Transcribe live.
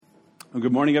Well,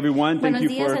 good morning, everyone. Thank Buenos you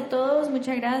días for a todos,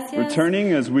 muchas gracias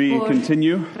returning as we por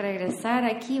continue regresar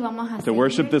aquí. Vamos a to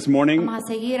worship this morning. Vamos a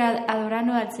seguir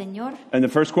adorando al Señor. And the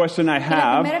first question I Y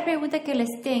la have primera pregunta que les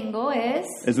tengo es,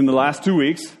 is in the last 2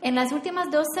 weeks, en las últimas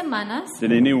 2 semanas,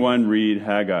 did anyone read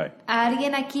Haggai?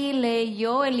 ¿alguien aquí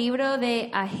leyó el libro de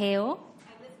Ageo?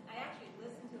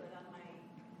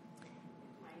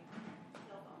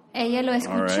 Ella lo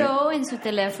escuchó en su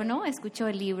teléfono, escuchó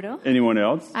el libro. Anyone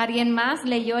else? ¿Alguien más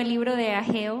leyó el libro de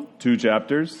Ageo? 2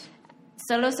 chapters?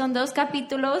 Solo son 2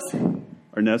 capítulos.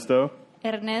 Ernesto?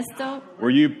 Ernesto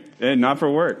Were you, not for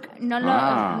work? no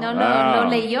Wow. lo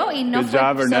leyó y no Good fue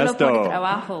job, solo Ernesto. por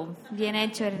trabajo. Bien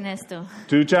hecho, Ernesto.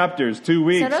 2 chapters, 2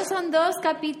 weeks. Solo son 2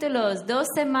 capítulos, 2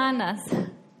 semanas.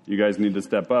 You guys need to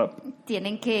step up.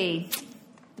 Tienen que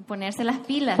ponerse las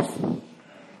pilas.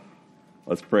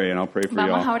 Let's pray, and I'll pray for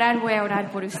Vamos a y'all. orar, voy a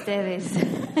orar por ustedes.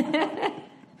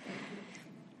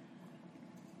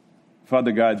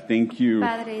 Father God, thank you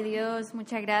Padre Dios,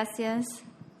 muchas gracias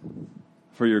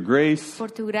for your grace. por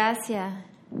tu gracia.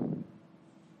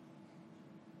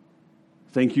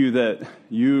 Thank you that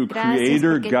you, Gracias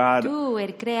Creator porque God, tú, el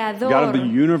God of Creador, the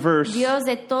universe, Dios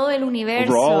de todo el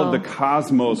universo, over all of the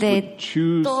cosmos, de would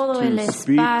choose todo el to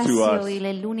speak to espacio us. y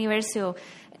el universo,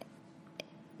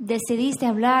 decidiste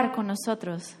hablar con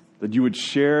nosotros. That you would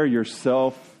share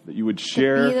yourself, that you would Te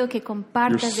share pido que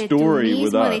compartas your de tu story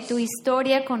with mismo, de us. tu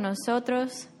historia con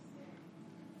nosotros.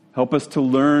 Help us to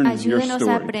learn your Ayúdenos a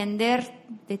story. aprender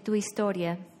de tu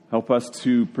historia. Help us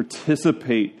to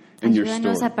participate in your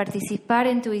Ayúdenos story. a participar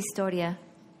en tu historia.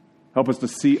 Help us to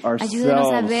see Ayúdenos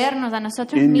a ourselves vernos a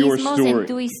nosotros in your mismos en story.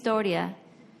 tu historia.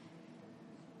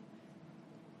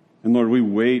 And Lord, we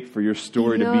wait for your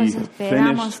story to be Dios,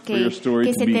 esperamos finished, for your story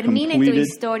que to se be termine tu completed.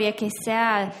 historia, que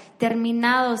sea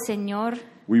terminado, Señor.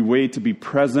 We wait to be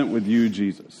present with you,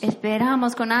 Jesus,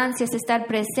 Esperamos con ansias estar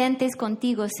presentes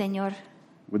contigo, Señor,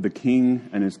 with the King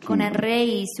and his con el kingdom.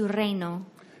 Rey y su reino.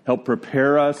 Help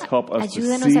prepare us, help us to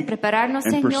Ayúdanos a seek prepararnos,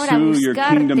 and Señor, a pursue your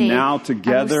kingdom buscarte, now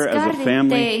together a as a buscarte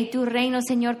family, y tu reino,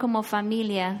 Señor, como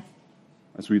familia,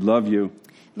 as we love you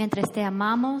mientras te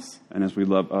amamos and as we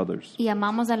love others. y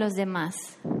amamos a los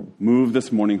demás. Move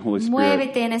this morning, Holy Spirit.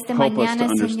 Muévete en esta Help us mañana,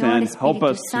 to Señor, understand. Help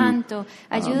Espíritu us to Santo.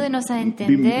 Ayúdenos a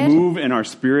entender. move in our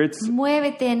spirits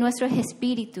Muévete en nuestros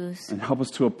espíritus. and help us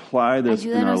to apply this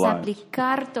in our Ayúdanos a lives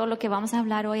aplicar todo lo que vamos a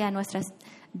hablar hoy a nuestras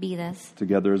vidas,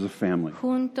 together as a family.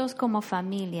 juntos como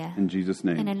familia. In Jesus'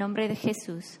 En name, el nombre de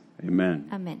Jesús. amen.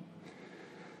 Amén.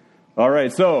 All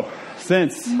right, so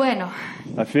since Bueno,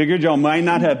 I figured y'all might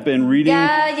not have been reading,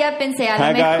 ya pensé, a lo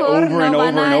Haggai mejor over and no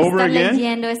van over and a over estar again.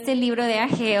 leyendo este libro de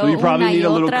Ageo So you probably una y need a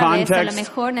little otra vez. A lo context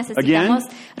mejor necesitamos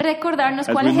recordarnos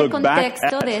as cuál we es el look back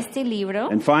contexto at de este libro.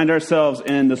 and find ourselves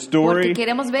in the Porque story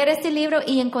queremos ver este libro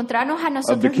y encontrarnos a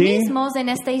nosotros king mismos en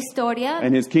esta historia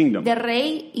and his kingdom. de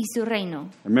Rey y su reino.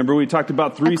 Remember, we talked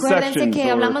about 3 Acuérdense sections que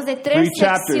or hablamos de 3 3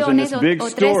 chapters in this secciones big o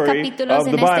 3 story capítulos of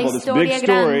the en esta Bible, this big historia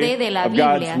story grande de la of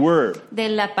God's Biblia, Word. de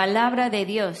la palabra de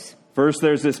Dios. First,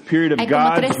 there's this period of Hay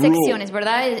como 3 God's rule. secciones,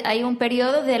 ¿verdad? Hay un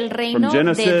periodo del reino From de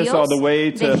Genesis Dios, all the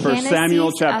way to de 1 Samuel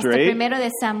Génesis chapter hasta 8. primero de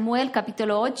Samuel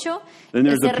capítulo 8. Then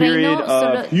there's Ese the period reino of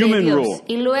solo de human Dios. rule,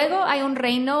 Y luego hay un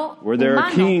reino where there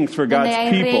are humano, kings for donde God's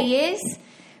hay people. reyes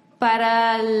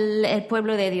para el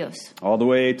pueblo de Dios. all the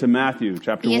way to Matthew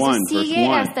chapter Y eso 1, verse sigue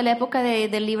 1. hasta la época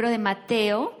del libro de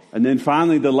Mateo. And then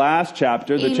finally, the last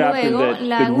chapter, the Y chapter luego that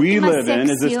la we última live in,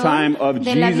 is this time of sección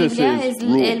de la Biblia Jesus' es el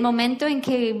rule. momento en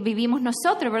que vivimos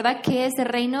nosotros, ¿verdad? Que es el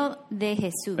reino de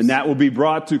Jesús. And that will be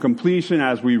brought to completion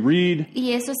as we read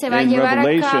Y eso se va a in llevar a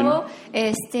Revelation, cabo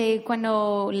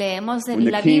cuando leemos when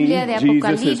the la King, Biblia de Jesus, is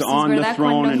Apocalipsis, on the ¿verdad?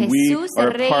 throne Cuando and we Jesús, are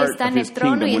el Rey, part está of en el his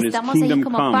trono kingdom, y when his estamos ahí kingdom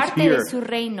como comes parte here de su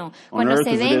reino. on Cuando earth se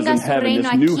as it is venga in su heaven, reino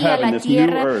this new aquí a heaven, la this new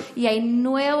tierra earth. y hay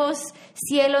nuevos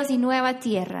cielos y nueva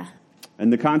tierra.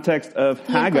 And the context of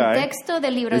Y el Haggai contexto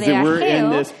del libro is de that we're in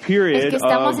Ageo this period es que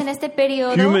estamos of en este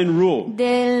periodo human rule.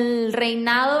 del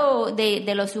reinado de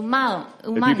los If you can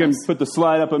humanos. put the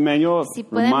slide up, Emmanuel, Si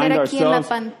pueden remind ver aquí en la ourselves,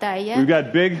 pantalla, we've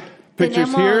got big pictures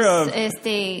tenemos here of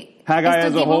Haggai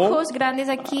estos as a whole. dibujos grandes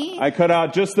aquí. I cut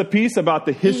out just the piece about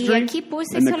the Y history aquí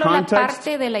puse and the solo la context,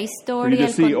 parte de la for you historia, to el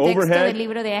see contexto overhead. del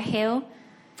libro de Ageo.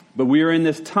 but we are in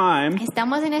this time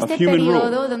Estamos en of este human rule.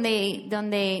 periodo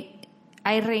donde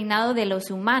hay reinado de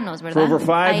los humanos, For ¿verdad? over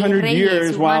Hay 500 reyes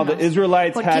years, while humanos. the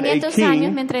Israelites Por had a 500 años,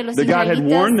 king mientras los that God had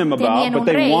israelitas warned them about, tenían but un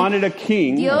they rey, wanted a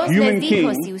king, a Dios human les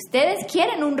dijo, king. si ustedes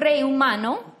quieren un rey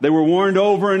humano, They were warned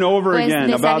over and over pues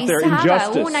again les about their avisaba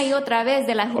injustice, una y otra vez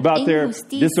de la about their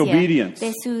injusticia, disobedience.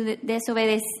 de su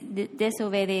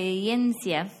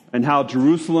desobediencia. and how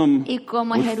Jerusalem y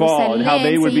cómo would fall and how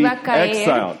they Jerusalén would se be iba a caer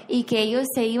exiled. y que ellos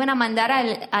se iban a mandar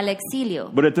al exilio.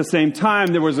 But at the same time,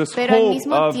 there was this Pero al hope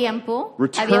mismo of tiempo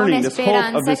había una returning, this hope of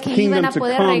esperanza this que kingdom iban a to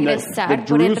poder come, that regresar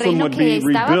por el Jerusalem reino would que be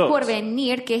estaba por rebuilt.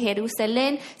 venir, que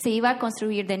Jerusalén se iba a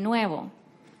construir de nuevo.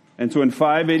 And so in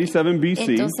 587 BC,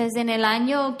 Entonces, en el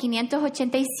año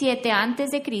 587 antes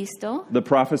de Cristo, the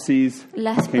prophecies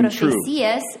las came true.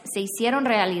 profecías se hicieron The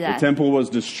realidad. temple was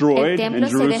El destroyed in templo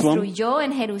se Jerusalem, destruyó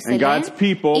en Jerusalén God's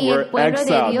people y were el pueblo de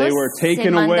exiled. Dios They were se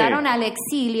taken away mandaron al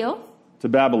exilio to a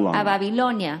Babylon,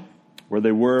 Babilonia where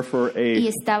they were for y a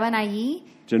estaban allí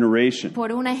generation.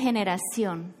 por una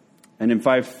generación. And in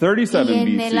 537 Y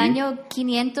en el BC, año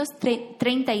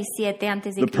 537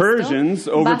 antes de the Cristo, Persians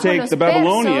bajo overtake los the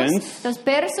Babylonians, los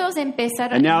persos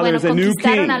empezaron, and now there's a new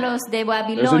conquistaron king. a los de There's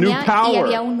a new Babilonia y power.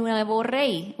 había un nuevo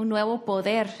rey, un nuevo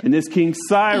poder. and this King Y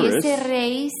Cyrus ese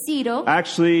rey Ciro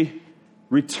actually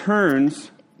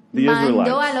returns the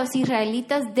mandó a Israelites. los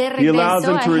israelitas de He allows regreso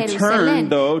them a to return, Jerusalén.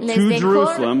 though, Les to dejó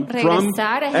Jerusalem from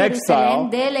regresar a Jerusalén exile,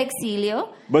 del exilio,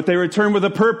 but they return with a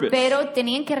purpose pero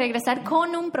tenían que regresar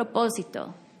con un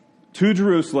propósito. to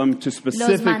Jerusalem to Los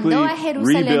specifically mandó a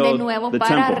Jerusalén de rebuild nuevo the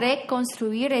para temple.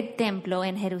 reconstruir el templo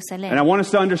en Jerusalén. And I want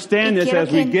us to understand Y this quiero as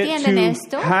que we get entiendan to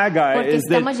esto, Haggai, porque is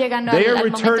that estamos llegando they al are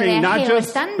momento de returning not Ageo. just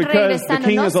Están because the regresando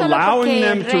king no is solo allowing porque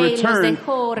them el to rey los return,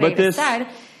 dejó but this regresar,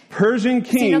 Persian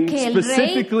sino king que el rey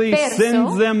specifically perso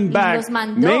sends them back, los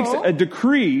mandó, makes a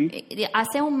decree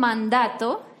hace un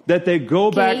mandato that they go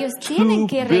que back ellos tienen to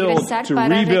que build, regresar to para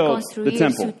rebuild the reconstruir su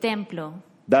temple. templo.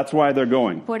 That's why they're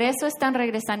going. Por eso están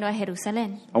regresando a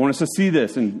Jerusalén. I want us to see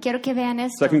this in Quiero que vean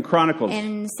esto. 2 Chronicles,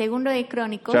 En Segundo de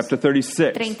Crónicos chapter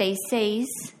 36. 36,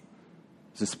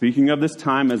 So speaking of this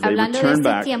time as they hablando de return este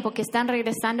back, tiempo que están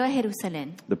regresando a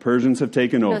Jerusalén. the Persians have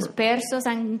taken Los over. persos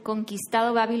han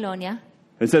conquistado Babilonia.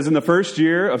 It says, in the first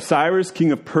year of Cyrus,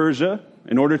 king of Persia,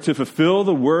 in order to fulfill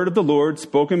the word of the Lord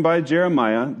spoken by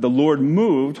Jeremiah, the Lord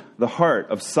moved the heart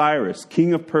of Cyrus,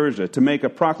 king of Persia, to make a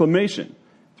proclamation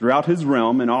throughout his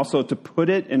realm and also to put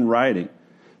it in writing.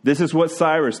 This is what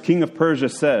Cyrus, king of Persia,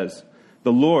 says.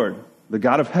 The Lord, the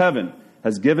God of heaven,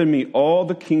 has given me all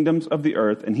the kingdoms of the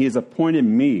earth, and he has appointed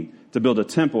me to build a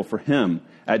temple for him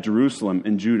at Jerusalem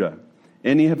in Judah.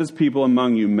 Any of his people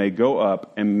among you may go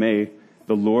up, and may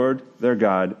the Lord their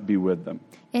God be with them.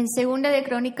 En Segunda de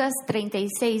Crónicas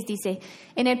 36 dice,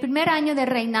 en el primer año del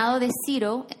reinado de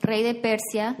Ciro, rey de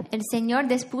Persia, el Señor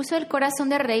dispuso el corazón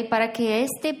del rey para que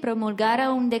éste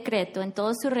promulgara un decreto en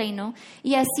todo su reino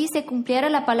y así se cumpliera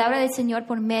la palabra del Señor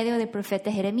por medio del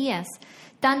profeta Jeremías.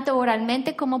 Tanto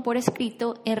oralmente como por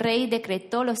escrito, el rey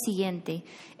decretó lo siguiente.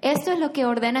 Esto es lo que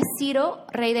ordena Ciro,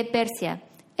 rey de Persia.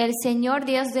 El Señor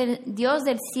Dios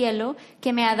del cielo,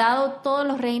 que me ha dado todos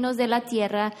los reinos de la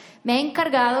tierra, me ha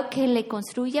encargado que le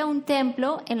construya un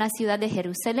templo en la ciudad de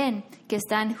Jerusalén, que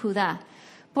está en Judá.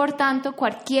 Por tanto,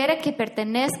 cualquiera que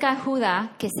pertenezca a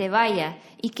Judá, que se vaya,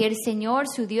 y que el Señor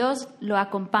su Dios lo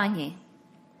acompañe.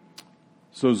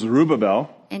 So Zerubbabel,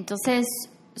 Entonces,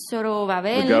 the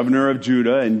Zorobabel, governor of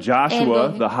Judah, and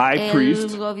Joshua, the high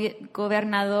priest,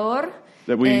 gobernador,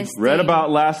 that we read about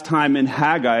last time in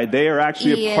Haggai, they are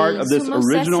actually a part of this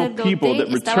original people that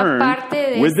returned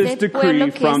with this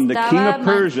decree from the king of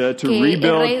Persia to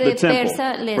rebuild the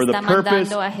temple for the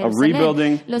purpose of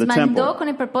rebuilding los the mandó temple. con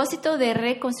el propósito de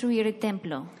reconstruir el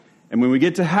templo. And when we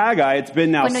get to Haggai, it's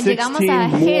been now Cuando llegamos 16 a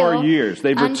more Ageo, years.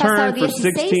 They've han pasado returned for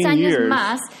 16 16 años years.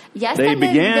 más, ya They están de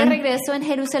began regreso en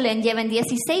Jerusalén, llevan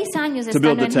 16 años to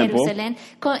build estando en the temple. Jerusalén,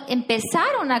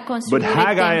 empezaron a But construir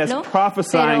Haggai el is templo,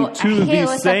 prophesying pero to Ageo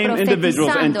these está same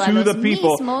individuals and profetizando a to los the people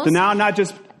mismos to now not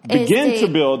just begin to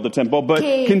build the temple, but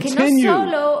continue no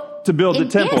solo to build the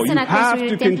temple. You empiezan a have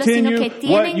construir to el templo, sino continue que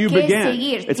what tienen you que began.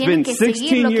 seguir, It's tienen been que seguir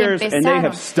 16 lo que years and they empezaron.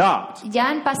 have stopped. Ya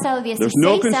han pasado 16 There's no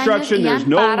años construction, y there's han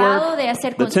no parado work. de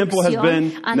hacer The temple has construcción,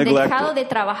 been han dejado neglected. de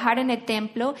trabajar en el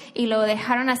templo y lo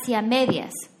dejaron hacia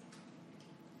medias.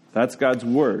 That's God's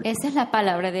word Esa es la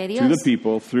palabra de Dios to the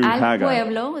people through al Haggai.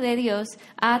 pueblo de Dios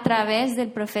a través del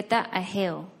profeta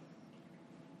Ageo.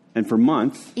 And for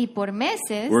months, Y por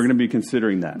meses we're going to be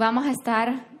considering that. vamos a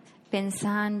estar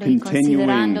pensando y Continuing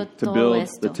considerando to todo build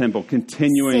esto. the temple,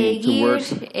 continuing to Seguir work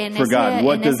en for God. ese-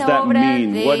 What en does esa that obra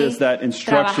mean? de What is that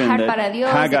instruction trabajar that para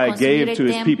Dios, de Haggai construir gave el to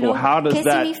his templo? people? How does ¿Qué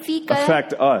that significa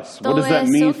affect us? What todo does that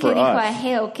eso mean que for dijo us?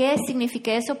 Ageo? ¿Qué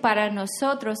significa eso para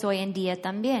nosotros hoy en día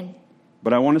también?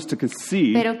 But I want us to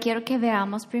see Pero quiero que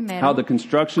veamos primero how the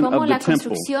construction cómo of la the temple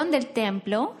construcción del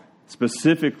templo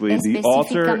specifically the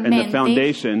altar and the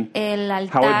foundation, el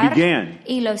how it altar began.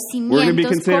 y los We're going to be cimientos,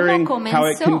 considering cómo how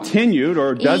it comenzó. continued,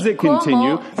 or does Y it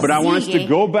continue, cómo but I want us to sigue,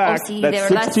 go back o si that de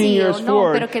verdad 16 sigue years o no,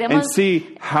 forward pero queremos and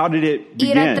see how did it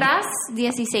Ir begin. atrás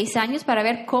 16 años para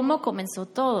ver cómo comenzó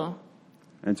todo.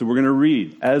 And so we're going to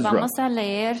read Ezra, Vamos a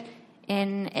leer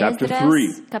en chapter Esdras,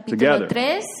 3, capítulo together.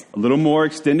 3. A little more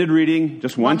extended reading,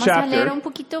 just one Vamos a leer chapter. un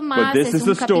poquito But más, this es is un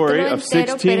the story capítulo of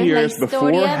entero, 16 pero es la years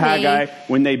before historia Haggai, de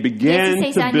when they began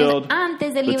 16 to años build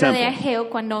antes del the libro de temple. Ageo,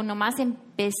 cuando nomás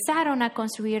empezaron a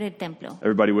construir el templo.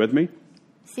 Everybody with me?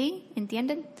 ¿Sí?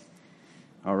 ¿Entienden?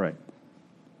 All right.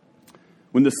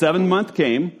 When the 7th month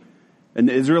came, and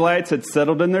the Israelites had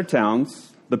settled in their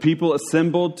towns, the people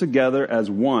assembled together as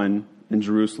one in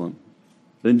Jerusalem.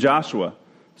 Then Joshua,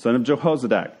 son of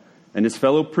Jehozadak, and his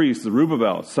fellow priest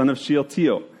Zerubbabel, son of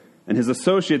Shealtiel, and his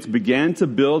associates began to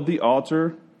build the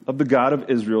altar of the God of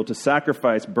Israel to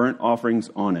sacrifice burnt offerings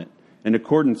on it, in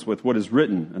accordance with what is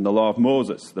written in the law of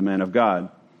Moses, the man of God.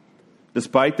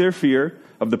 Despite their fear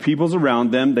of the peoples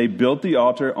around them, they built the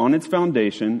altar on its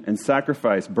foundation and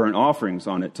sacrificed burnt offerings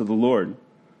on it to the Lord,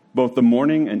 both the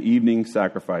morning and evening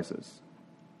sacrifices.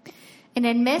 En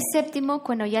el mes séptimo,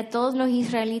 cuando ya todos los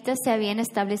israelitas se habían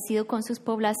establecido con sus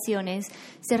poblaciones,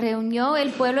 se reunió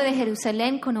el pueblo de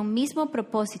Jerusalén con un mismo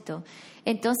propósito.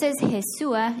 Entonces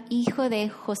Jesúa, hijo de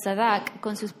Josadac,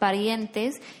 con sus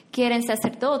parientes, que eran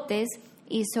sacerdotes,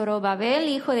 y Zorobabel,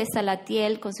 hijo de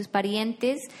Salatiel, con sus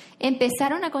parientes,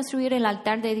 empezaron a construir el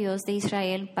altar de Dios de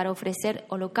Israel para ofrecer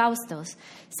holocaustos,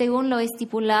 según lo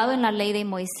estipulado en la ley de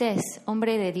Moisés,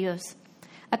 hombre de Dios.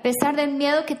 A pesar del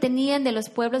miedo que tenían de los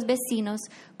pueblos vecinos,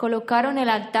 colocaron el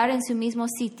altar en su mismo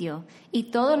sitio, y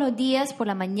todos los días por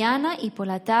la mañana y por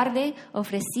la tarde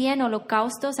ofrecían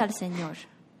holocaustos al Señor.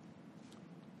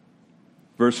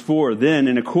 Verse 4, then,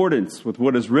 in accordance with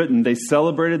what is written, they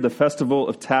celebrated the festival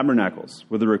of tabernacles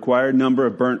with the required number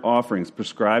of burnt offerings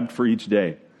prescribed for each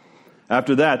day.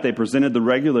 After that, they presented the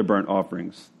regular burnt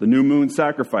offerings, the new moon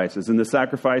sacrifices, and the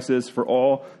sacrifices for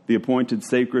all the appointed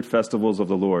sacred festivals of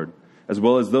the Lord, as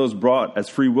well as those brought as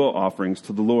free will offerings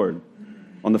to the Lord.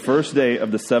 On the first day of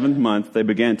the 7th month, they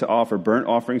began to offer burnt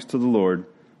offerings to the Lord,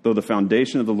 though the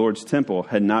foundation of the Lord's temple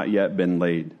had not yet been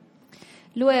laid.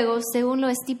 Luego, según lo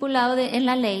estipulado en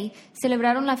la ley,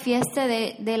 celebraron la fiesta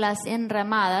de las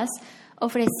enramadas,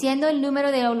 ofreciendo el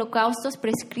número de holocaustos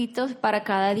prescritos para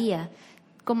cada día,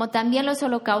 como también los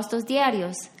holocaustos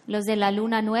diarios, los de la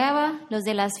luna nueva, los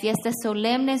de las fiestas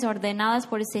solemnes ordenadas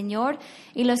por el Señor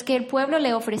y los que el pueblo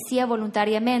le ofrecía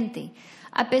voluntariamente.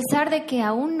 A pesar de que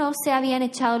aún no se habían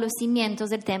echado los cimientos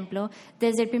del templo,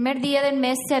 desde el primer día del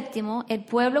mes séptimo, el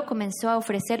pueblo comenzó a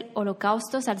ofrecer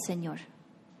holocaustos al Señor.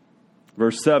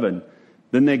 Verse 7,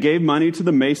 then they gave money to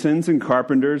the masons and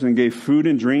carpenters and gave food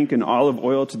and drink and olive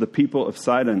oil to the people of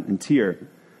Sidon and Tyre,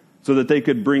 so that they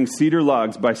could bring cedar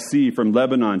logs by sea from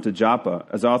Lebanon to Joppa,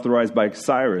 as authorized by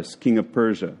Cyrus, king of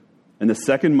Persia. In the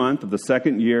 2nd month of the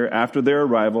 2nd year after their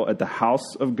arrival at the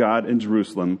house of God in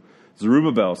Jerusalem,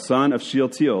 Zerubbabel, son of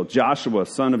Shealtiel, Joshua,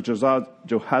 son of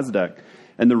Jehozadak,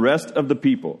 and the rest of the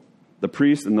people, the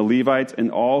priests and the Levites and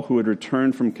all who had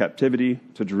returned from captivity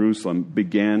to Jerusalem,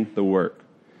 began the work.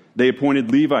 They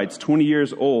appointed Levites 20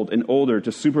 years old and older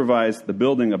to supervise the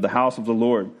building of the house of the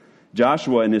Lord.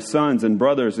 Joshua and his sons and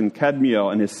brothers, and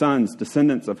Kadmiel and his sons,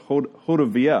 descendants of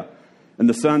Hodaviah, and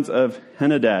the sons of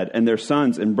Henadad and their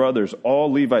sons and brothers,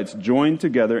 all Levites joined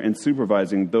together in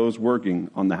supervising those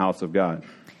working on the house of God.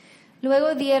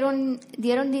 Luego dieron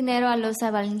dinero a los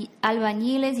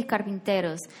albañiles y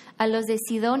carpinteros. A los de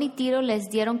Sidón y Tiro les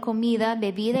dieron comida,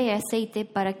 bebida y aceite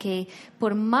para que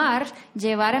por mar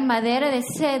llevaran madera de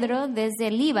cedro desde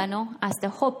el Líbano hasta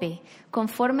Jope,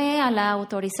 conforme a la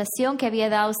autorización que había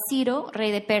dado Ciro, rey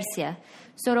de Persia.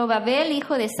 Zorobabel,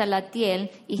 hijo de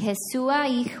Salatiel, y Jesúa,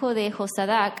 hijo de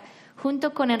Josadac,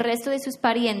 junto con el resto de sus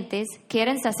parientes, que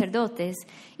eran sacerdotes,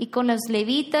 y con los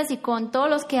levitas y con todos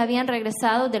los que habían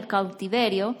regresado del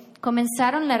cautiverio,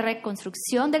 comenzaron la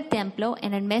reconstrucción del templo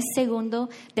en el mes segundo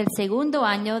del segundo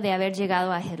año de haber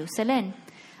llegado a Jerusalén.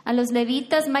 A los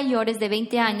levitas mayores de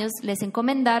 20 años les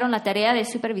encomendaron la tarea de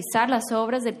supervisar las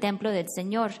obras del templo del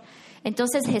Señor.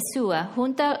 Entonces Jesúa,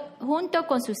 junto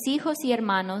con sus hijos y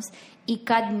hermanos, y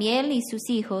Kadmiel y sus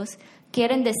hijos, que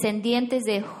eran descendientes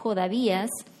de Jodavías,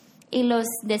 y los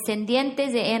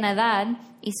descendientes de Henadad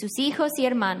y sus hijos y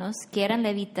hermanos, que eran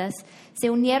levitas, se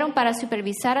unieron para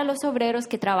supervisar a los obreros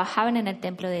que trabajaban en el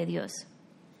templo de Dios.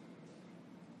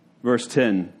 Verse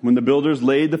 10, when the builders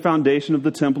laid the foundation of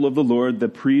the temple of the Lord, the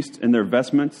priests in their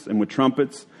vestments and with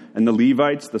trumpets, and the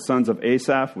Levites, the sons of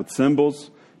Asaph, with cymbals,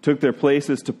 took their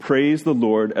places to praise the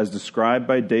Lord as described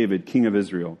by David, king of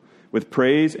Israel, With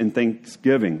praise and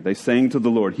thanksgiving, they sang to the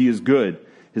Lord, "He is good.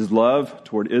 His love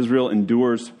toward Israel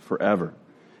endures forever."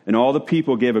 And all the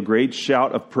people gave a great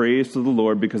shout of praise to the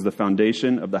Lord because the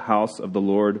foundation of the house of the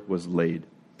Lord was laid.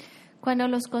 Cuando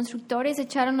los constructores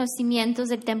echaron los cimientos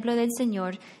del templo del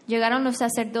Señor, llegaron los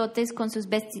sacerdotes con sus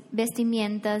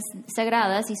vestimentas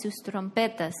sagradas y sus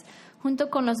trompetas, junto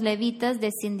con los levitas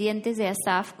descendientes de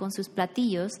Asaf con sus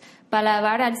platillos, para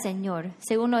alabar al Señor,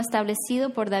 según lo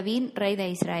establecido por David, rey de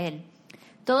Israel.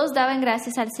 Todos daban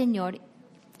gracias al Señor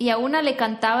y a una le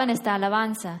cantaban esta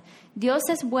alabanza: Dios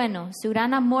es bueno, su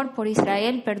gran amor por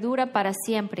Israel perdura para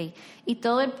siempre. Y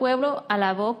todo el pueblo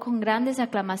alabó con grandes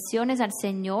aclamaciones al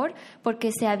Señor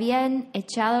porque se habían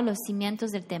echado los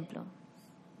cimientos del templo.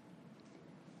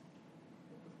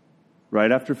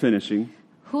 Right after finishing,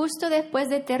 Justo después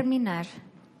de terminar,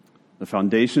 the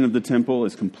foundation of the temple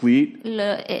is complete.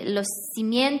 los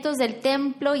cimientos del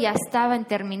templo ya estaban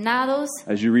terminados.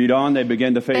 As you read on, they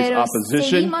begin to face Pero opposition,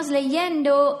 seguimos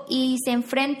leyendo y se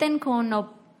enfrentan con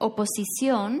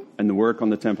oposición and the work on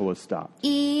the temple is stopped.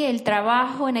 y el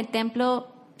trabajo en el templo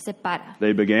se para.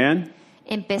 They began,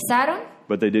 Empezaron,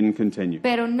 but they didn't continue.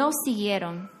 pero no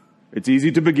siguieron. It's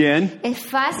easy to begin. Es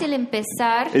fácil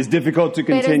empezar, It's difficult to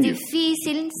pero es continue.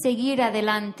 difícil seguir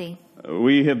adelante.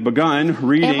 We have begun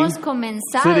reading, Hemos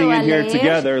comenzado sitting a in here leer,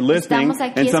 together, listening, estamos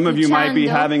aquí and some of you might be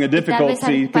escuchando, having a y tal vez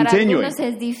difficulty para continuing. algunos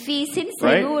es difícil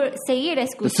Right? seguir To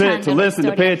escuchando sit, to la listen,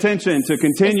 to pay historia. attention, to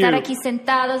continue Estar aquí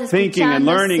sentados, thinking and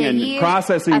escuchando, learning and seguir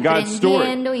processing God's story.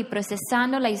 aprendiendo y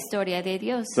procesando la historia de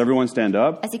Dios. So everyone stand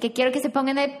up. Así que quiero que se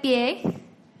pongan de pie.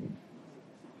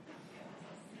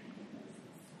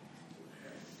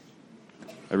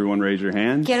 Everyone raise your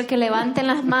hands. Quiero que levanten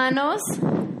las manos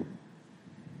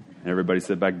Everybody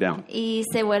sit back down. y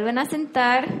se vuelven a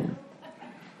sentar.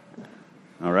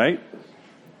 All right?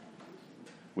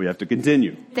 We have to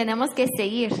continue. Tenemos que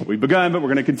seguir. We've begun, but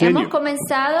we're going to continue. Hemos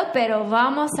comenzado, pero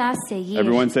vamos a seguir.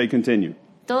 Everyone say continue.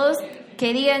 Todos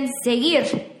querían seguir.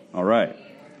 All right.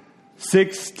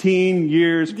 16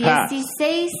 years pass.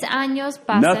 16 años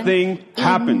pasan Nothing y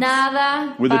happens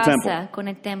nada with the pasa temple. con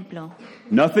el templo.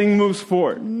 Nothing moves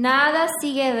forward. Nada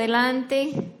sigue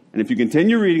adelante. And if you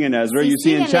continue reading in Ezra, Si you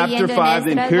see in siguen chapter leyendo 5,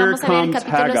 en then Esdras, here vamos a ver en comes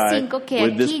capítulo Haggai 5 que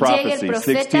with this aquí llega el prophecy 16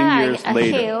 profeta years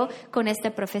later. Ageo con esta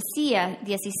profecía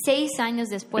 16 años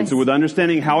después. And so with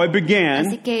understanding how it began,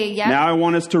 Así que ya now I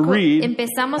want us to read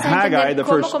empezamos a Haggai, entender the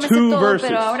cómo first comenzó 2 todo, verses.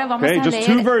 pero ahora vamos Okay, a just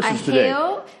leer 2 verses today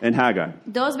Ageo, in Haggai.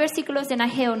 2 versículos en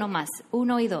Ageo nomás,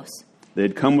 1 y 2. They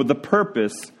had come with the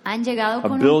purpose, Han llegado of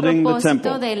con un building the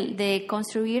propósito temple. de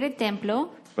construir el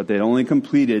templo, but they had only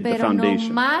completed the pero foundation.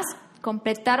 nomás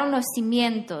completaron los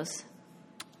cimientos.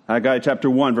 Haggai chapter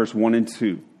 1, verse 1 and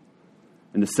 2.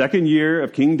 In the second year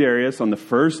of King Darius, on the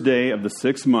first day of the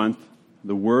 6th month,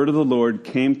 the word of the Lord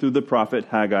came through the prophet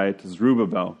Haggai to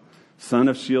Zerubbabel, son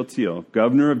of Shealtiel,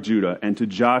 governor of Judah, and to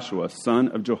Joshua, son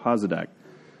of Jehozadak,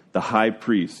 the high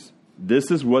priest. This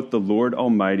is what the Lord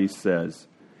Almighty says.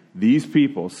 These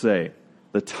people say,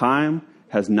 the time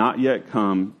has not yet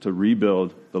come to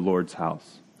rebuild the Lord's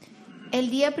house. El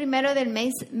día primero del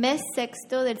mes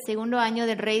sexto del segundo año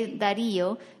del rey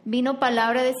Darío, vino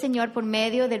palabra del Señor por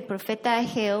medio del profeta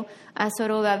Ageo a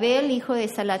Zorobabel, hijo de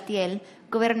Salatiel,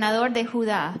 gobernador de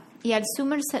Judá, y al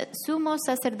sumo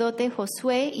sacerdote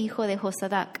Josué, hijo de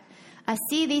Josadac.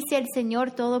 Así dice el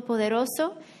Señor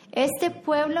Todopoderoso: este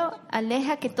pueblo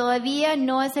aleja que todavía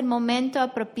no es el momento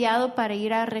apropiado para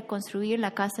ir a reconstruir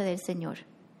la casa del Señor.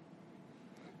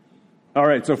 All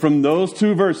right, so from those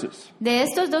 2 verses, De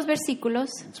estos 2 versículos,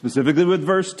 specifically with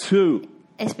verse 2,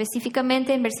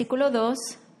 específicamente en versículo 2,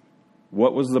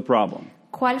 what was the problem?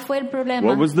 ¿cuál fue el problema?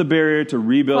 What was the barrier to ¿Cuál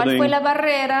rebuilding fue la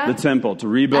barrera the temple, to a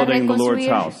rebuilding the Lord's reconstruir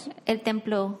house? el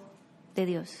templo de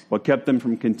Dios? What kept them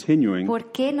from continuing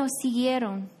 ¿Por qué no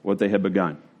siguieron what they had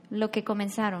begun? lo que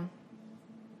comenzaron?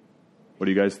 What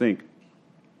do you guys think?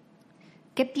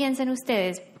 ¿Qué piensan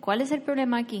ustedes? ¿Cuál es el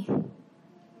problema aquí?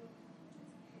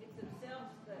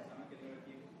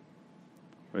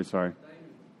 Wait, sorry.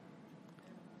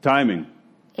 Timing.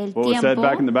 El What was said tiempo.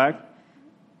 back in the back?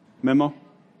 Memo?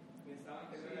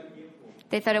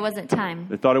 They thought it wasn't time.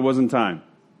 They thought it wasn't time.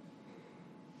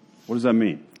 What does that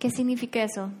mean? ¿Qué significa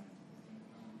eso?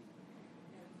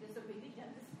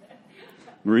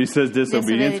 Marie says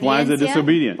disobedience. Why is it Desobediencia.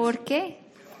 disobedience? ¿Por qué?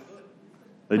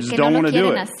 They just Porque don't no want lo to do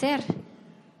quieren it. hacer.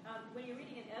 When you're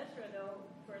reading in Ezra, though,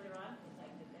 further on, because I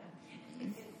did that,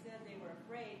 it said they were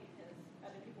afraid because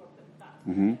other people were putting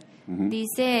thoughts.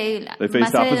 Dice They más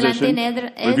faced adelante opposition.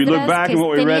 en If you look Esdras back que at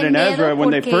what we read tenían in Ezra, miedo when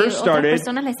they porque first otras started,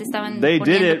 personas les estaban they did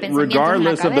poniendo it pensamientos en la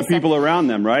regardless of the cabeza. people around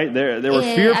them, right? They were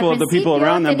fearful Al of the people principio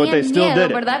around them, but they tenían still miedo,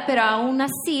 did it. ¿verdad? Pero aún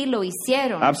así lo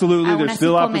hicieron. Absolutely, Aún there's así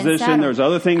still opposition. comenzaron. There's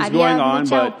other things Había going on,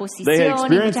 mucha but oposición they had y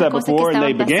experienced muchas that cosas que before and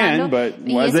they estaban began, pasando, but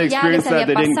y as eso they ya experienced les that,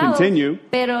 they había didn't pasado, continue.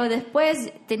 pero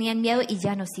después tenían miedo y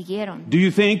ya no siguieron. Do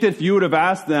you think that if you would have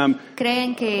asked them,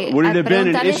 Creen que would it al have been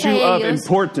an preguntarles issue a of ellos,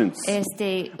 importance?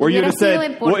 Or you'd hubiera have sido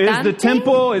said, well, is the importante?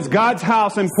 temple, is God's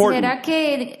house important? ¿Será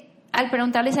que al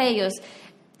preguntarles a ellos,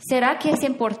 ¿será que es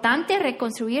importante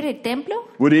reconstruir el templo?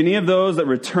 Would any of those that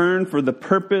returned for the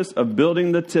purpose of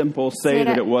building the temple say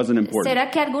that it wasn't important?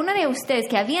 ¿Será que alguno de ustedes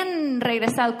que habían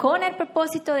regresado con el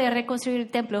propósito de reconstruir el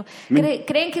templo,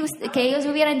 creen que ellos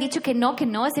hubieran dicho que no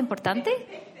es importante?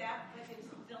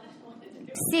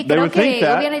 Sí, They creo would think que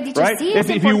that, hubieran dicho right? sí, es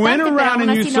If you went importante, pero around aún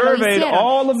and you así no lo surveyed hicieron.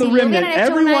 all of the Si remnant, hubieran hecho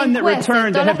una everyone that encuesta,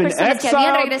 returned that todas had been las personas que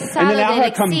habían exiled regresado and then now del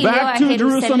had come exilio back a to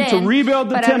Jerusalem to Jerusalén rebuild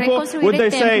the para temple, reconstruir would el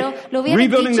they say, templo, lo hubieran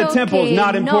rebuilding the dicho temple is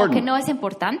not que important? no es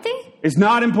importante? It's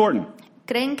not important.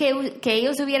 ¿Creen que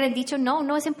ellos hubieran dicho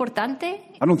no es importante?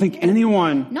 I don't think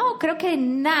anyone No, creo que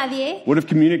nadie would have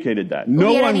communicated that.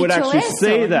 No hubiera one would dicho actually eso.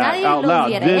 say that Nadie out lo loud.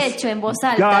 hubiera This hecho en voz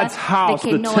alta God's de house,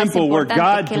 que the no es temple where importante,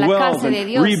 God que la dwells, casa de and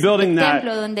Dios, rebuilding el that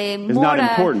templo donde is not mora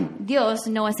important. Dios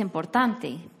no es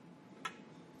importante.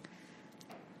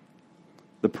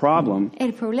 The problem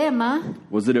El problema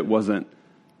was that it wasn't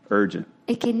urgent.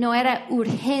 es que no era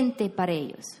urgente para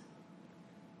ellos.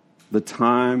 The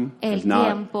time El has not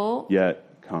tiempo yet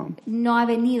come. no ha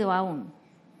venido aún.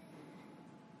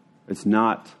 It's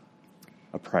not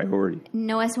a priority.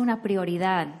 No es una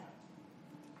prioridad.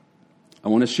 I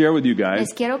want to share with you guys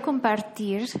Les quiero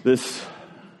compartir this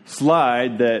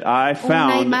slide that I una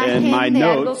found imagen in my de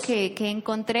algo notes. que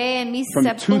encontré en mis from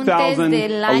apuntes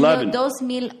del año 2011.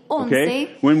 2011.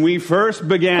 Okay, when we first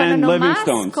began Cuando nomás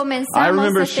Livingstones, comenzamos I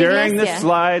remember esta sharing iglesia, this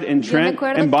slide in yo me Trent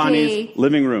acuerdo and Bonnie's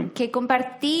living room. que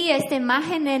compartí esta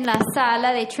imagen en la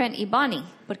sala de Trent y Bonnie,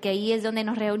 porque ahí es donde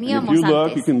nos And if reuníamos you look,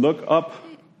 antes. you can look up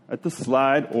at the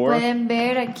slide, or you Pueden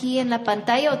ver aquí en la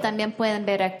pantalla o también pueden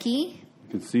ver aquí.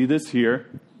 can see this here.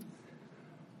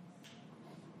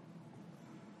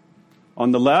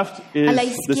 On the left is A la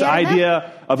this izquierda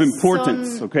idea of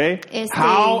importance, son, okay?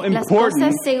 How las important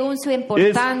cosas según su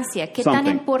importancia. ¿Qué tan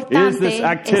something? Is importante this es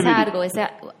activity? algo, es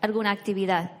alguna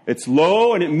actividad? It's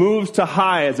low and it moves to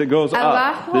high as it goes up.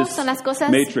 Abajo This son las cosas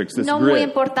matrix, this no muy grid.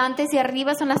 importantes y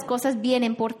arriba son las cosas bien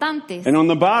importantes. And on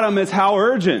the bottom is how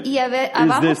urgent Y is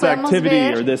abajo this podemos activity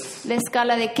ver or this la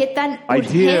escala de qué tan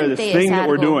idea, this urgente thing es that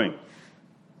we're algo. doing.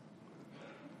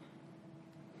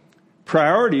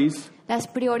 Priorities Las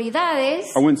prioridades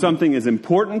are when something is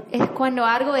important es cuando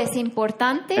algo es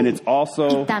importante and it's y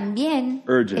also también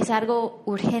urgent. es algo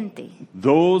urgente.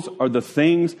 those are the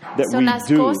things that Son we las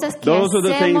do. cosas que Those are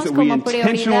the things hacemos that we como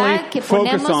intentionally prioridad, que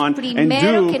focus ponemos on and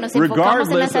primero, que do nos enfocamos en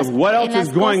regardless las- of what en else las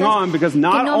is going cosas, on, because que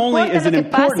not no only importa is lo it que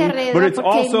pase important, alrededor, but it's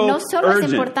porque also no solo es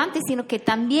urgent. importante, sino que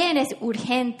también es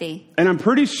urgente. And I'm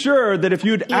pretty sure that if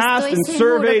you'd Y asked estoy and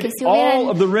seguro surveyed que si hubieran all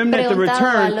of the remnant that preguntado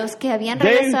a returned, los que habían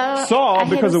they regresado saw, a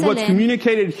because of what's Jerusalén,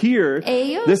 communicated here,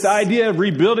 ellos, this idea of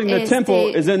rebuilding the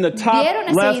temple is in the top vieron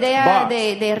esa left idea box.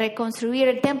 de reconstruir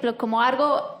el templo como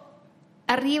algo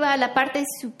arriba, la parte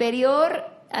superior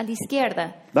a la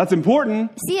izquierda. That's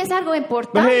important. Sí, es algo But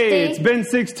importante. hey, it's been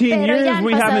 16 pero ya years. han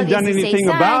We pasado haven't done 16 anything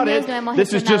about años, it. no hemos This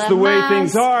hecho is just nada the way más.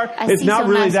 things are. Así It's not son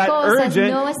really las that cosas,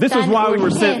 urgent. no es This is tan why we were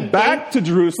urgente. sent back to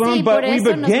Jerusalem, Sí, but por we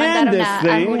eso nos began mandaron this a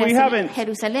thing. We haven't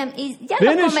Jerusalén y ya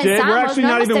lo finished it. We're comenzamos, actually no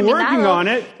not hemos even working terminado. on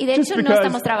it, Y de just hecho no because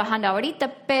estamos trabajando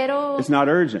ahorita, pero it's not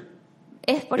urgent.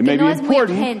 es It porque may no be es muy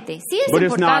important, urgente. Sí es but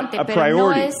it's not importante, a pero no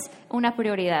priority. es una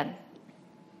prioridad.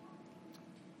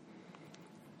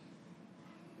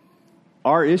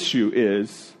 Our issue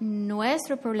is,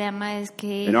 Nuestro problema es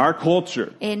que in our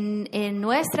culture, en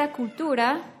nuestra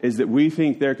cultura is that we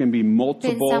think there can be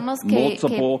multiple podemos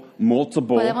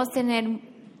tener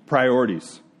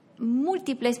priorities.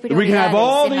 múltiples That we can have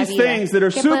all prioridades en la these vida. things that are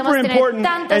Que super podemos tener important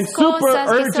tantas and super cosas que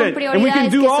son urgent, and we prioridades can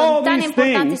do que all son tan these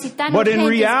importantes y things, tan but in urgentes,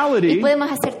 reality, y podemos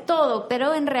hacer todo,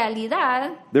 pero en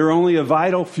realidad there are only a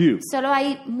vital few. solo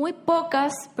hay muy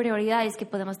pocas prioridades que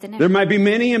podemos tener. There might be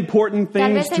many important Tal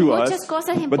things vez hay to muchas us,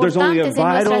 cosas but there's only a importantes en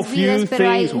vital nuestras few vidas, pero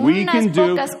hay things we unas can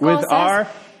do pocas with cosas our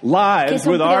que lives,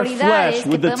 son with our prioridades flesh, que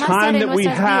with the podemos hacer time en that we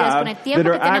nuestras vidas, con el have, tiempo that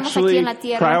are que tenemos aquí actually en la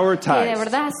tierra, que de prioritized.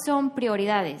 verdad son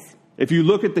prioridades. If you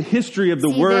look at the history of the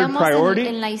Si word vemos priority,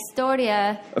 en la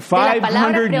historia de la palabra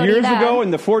 500 years ago prioridad,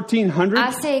 in the 1400s,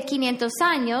 hace 500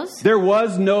 años there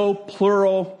was no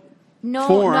plural no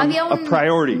form había of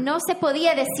priority. no se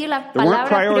podía decir la There weren't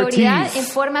palabra prioridad priorities. en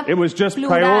forma It was just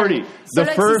plural. priority. The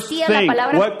Solo first existía thing, la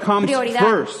palabra what comes prioridad.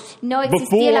 first, No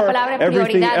existía la before palabra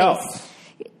everything prioridades. else.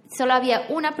 Solo había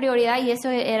una prioridad y eso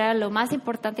era lo más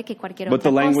importante que cualquier But otra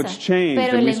the language cosa. changed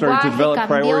Pero and el we started to lenguaje develop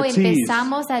cambió y priorities.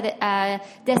 empezamos a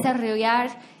desarrollar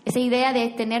esa idea de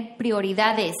tener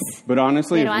prioridades. But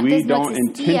honestly, Pero if we antes no don't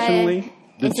existía intentionally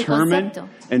ese determine concepto.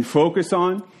 and focus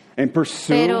on and pursue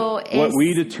Pero what es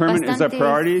we determine as our bastante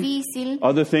priorities, difícil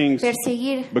other things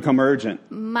perseguir become urgent,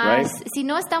 más. right? Si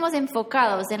no estamos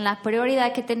enfocados en la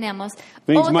prioridad que tenemos,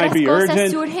 Things might otras be cosas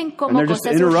urgent, surgen and como they're just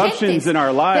cosas interruptions urgentes. in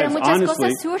our lives, Pero muchas honestly.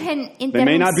 cosas surgen, They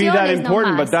may not be that interrupciones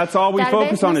important, nomás. but that's all we Tal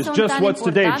focus vez no on is son just tan what's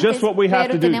today, importantes, just what we have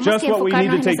pero to do, tenemos just que what we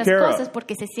need to enfocarnos en take esas care cosas of.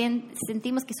 porque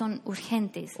sentimos que son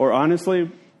urgentes. Or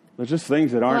honestly, there's just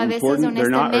things that O a aren't veces, important, they're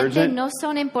not honestamente, urgent. no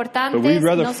son importantes, But we'd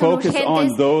rather no son focus on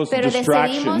urgentes, those pero decidimos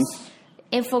distractions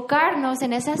enfocarnos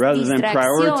en esas rather than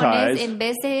distracciones prioritize en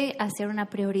vez de hacer una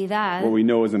prioridad what we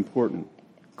know is important.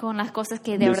 con las cosas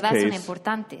que In de this verdad son case,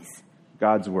 importantes.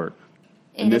 God's work.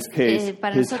 In this case,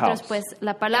 para His nosotros, house. pues,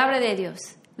 la palabra de Dios,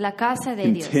 la casa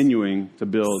de Dios, Continuing to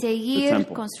build the seguir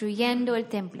temple. construyendo el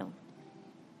templo.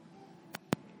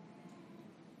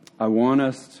 I want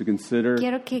us to consider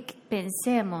Quiero que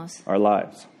pensemos our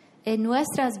lives. en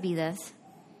nuestras vidas.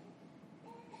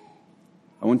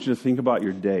 I want you to think about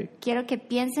your day. Quiero que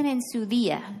piensen en su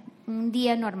día, un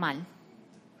día normal.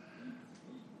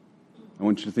 I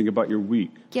want you to think about your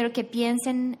week. Quiero que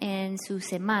piensen en su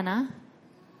semana.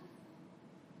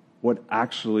 What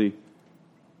actually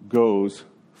goes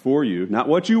for you. Not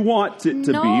what you want it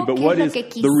to No be, but qué what es lo is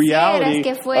que the reality quisieras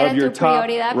que fuera of your tu top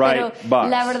prioridad, right pero box.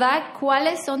 la verdad,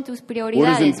 ¿cuáles son tus What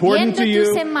prioridades? is important Viendo to you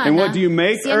tu semana, and what do you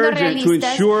make siendo urgent to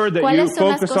realistas, ensure that you ¿cuáles son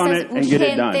las focus on cosas it and get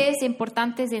it done? urgentes,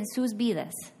 importantes en sus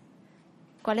vidas?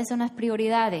 ¿Cuáles son las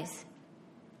prioridades?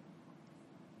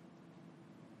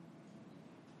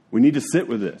 We need to sit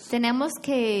with this. Tenemos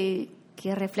que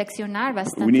reflexionar We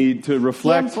bastante need to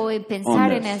reflect tiempo y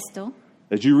pensar on en this. esto.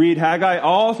 As you read Haggai,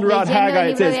 all throughout Leyendo el Haggai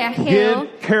it libro says, de Ageo,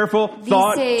 give careful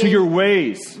thought dice- to your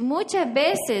ways. Muchas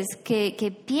veces que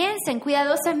piensen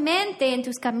cuidadosamente en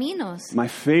tus caminos. My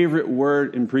favorite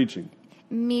word in preaching,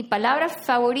 Mi palabra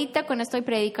favorita cuando estoy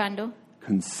predicando,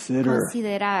 consider.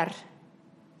 considerar.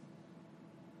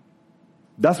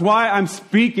 That's why I'm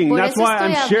speaking. Por That's eso why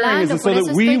I'm estoy sharing hablando, is so por eso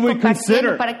that we estoy would compartiendo,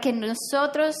 consider. para que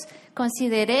nosotros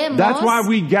consideremos. That's why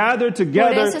we gather Por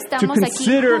together eso to estamos aquí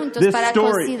consider juntos this para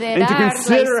story and to considerar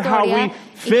consider la how historia we y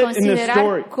fit in this considerar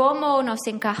story. cómo nos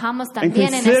encajamos And también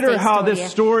en consider esta how this historia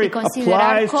story y considerar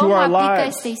applies to cómo our aplica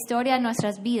lives. esta historia a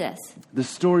nuestras vidas. The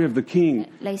story of the king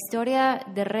La historia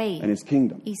del rey and his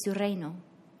kingdom. y su reino.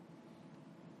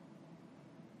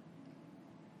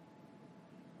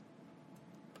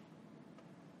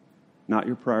 Not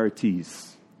your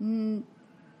priorities.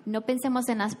 No pensemos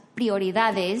en las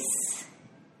prioridades.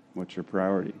 What's your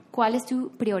priority? ¿Cuál es tu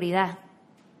prioridad?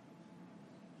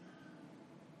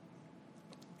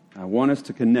 I want us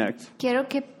to connect Quiero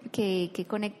que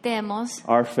conectemos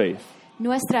our faith,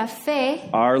 nuestra fe,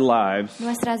 our lives,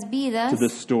 nuestras vidas to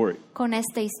this story. con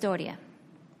esta historia.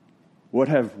 What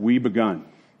have we begun?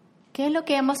 ¿Qué es lo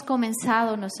que hemos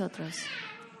comenzado nosotros?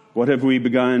 What have we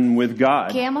begun with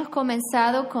God ¿Qué hemos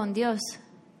comenzado con Dios?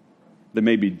 that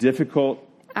may be difficult?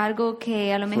 Algo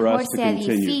que a lo For mejor us to sea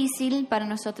continue. difícil para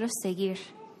nosotros seguir.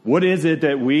 What is it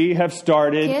that we have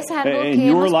started ¿Qué es algo in que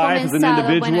your hemos life as an comenzado,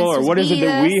 individual, bueno, en or sus what is it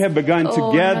that we have begun vidas, o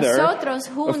together nosotros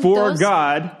juntos, before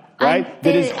God, right,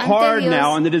 that is ante hard Dios,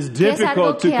 now and that is que es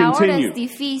algo difficult to que ahora continue? es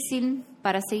difícil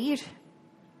para seguir?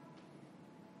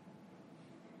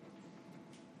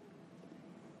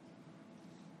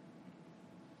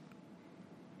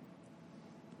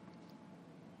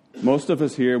 Most of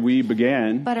us here, we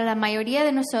began, Para la mayoría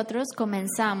de nosotros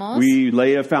comenzamos, we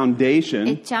lay a foundation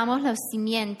echamos los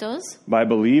cimientos by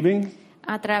believing,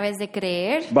 a través de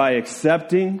creer, by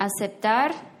accepting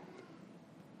aceptar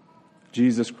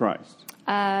Jesus Christ.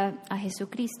 a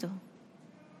Jesucristo.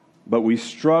 But we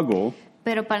struggle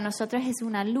Pero para nosotros es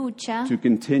una lucha to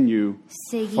continue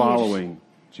seguir, following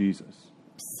Jesus.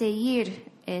 seguir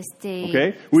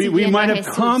Okay? We siguiendo might a have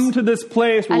Jesús. come to this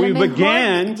place A where lo we mejor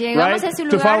began, llegamos right, a ese to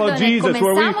lugar follow donde Jesus,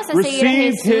 where we comenzamos a seguir a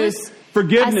received Jesús, His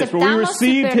forgiveness, where we aceptamos su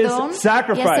received perdón His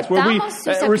sacrifice, y where we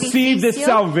aceptamos su received this sacrificio,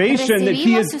 salvation that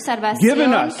He recibimos has su salvación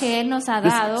given us. que Él nos ha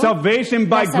This dado, salvation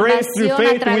by la grace through salvación a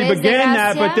faith, and we través de began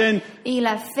that, gracia but then y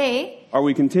la fe, are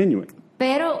we continuing?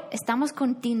 pero ¿estamos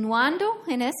continuando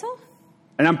en eso?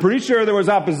 And I'm pretty sure there was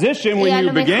opposition Y when a you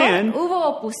lo mejor began. hubo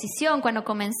oposición cuando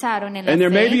comenzaron en la And there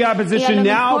fe. may be Y a opposition lo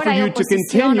now mejor for hay you to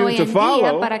oposición continue hoy to en día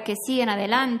follow. para que sigan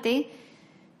adelante.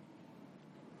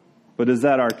 But is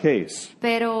that our case?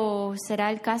 Pero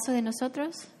 ¿será el caso de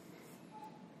nosotros?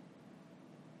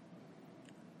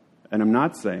 And I'm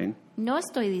not saying No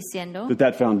estoy diciendo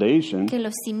that foundation, que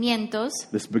los cimientos,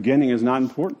 this beginning, is not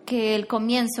important. que el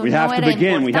comienzo We no have to era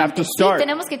begin, we have importante. to start. Sí,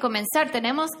 tenemos que comenzar,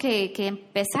 tenemos que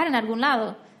empezar en algún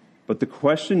lado. But the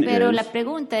question Pero is, la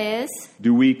pregunta es,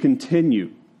 do we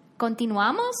continue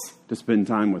 ¿continuamos to spend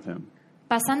time with Him?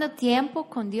 pasando tiempo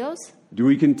con Dios? Do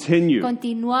we continue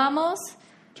 ¿Continuamos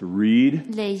to read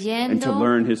and to leyendo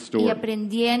learn His y story?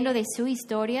 aprendiendo de su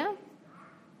historia?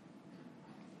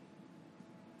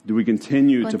 Do we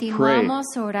continue to pray ¿Continuamos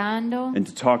orando and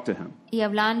to talk to Him? y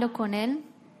hablando con Él?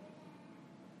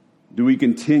 Do we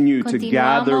continue to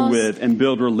gather Continuamos with and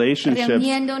build relationships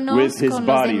Reuniéndonos with His con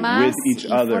los body, demás with each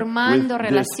y other, formando with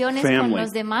this relaciones con family?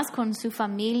 los demás, con su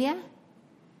familia.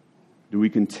 Do we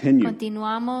continue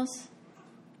Continuamos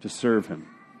to serve Him?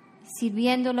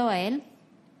 sirviéndolo a Él.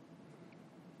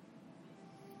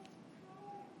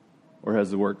 Or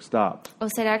has the work stopped? ¿O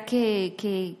será que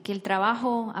el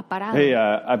trabajo ha parado? Hey,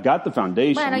 I've got the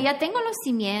foundation. Bueno, ya tengo los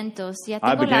cimientos, ya I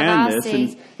tengo la began this, base.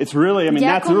 and it's really,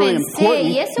 Ya that's really comencé, important.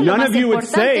 y eso es lo None más of you would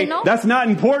importante, say ¿no? that's not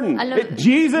important.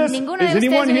 Jesus, Ninguno de is ustedes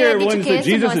anyone hubiera here dicho willing to que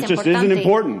say eso no Jesus es is just isn't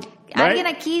important? Alguien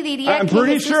Right? aquí diría I'm que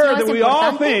pretty Jesús sure no that es we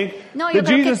all importante. think No, yo that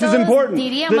creo que Jesus is todos important.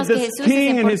 diríamos That que this Jesús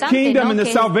King es and His importante, kingdom ¿no? and the Que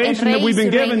el salvation that rey we've y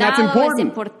been su given, that's reinado es important.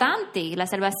 importante y la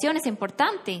salvación es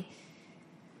importante.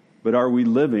 But are we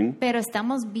living Pero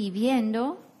estamos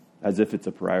viviendo as if it's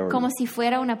a priority, como si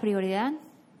fuera una prioridad.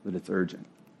 that it's urgent?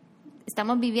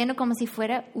 Estamos viviendo como si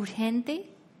fuera urgente.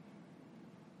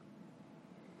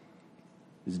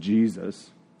 Is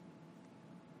Jesus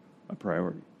a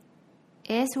priority?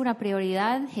 ¿Es una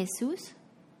prioridad Jesús?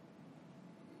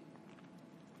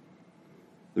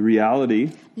 The reality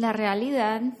La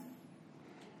realidad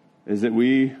is that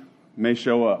we may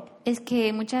show up es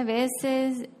que muchas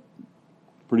veces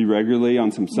pretty regularly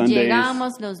on some Sundays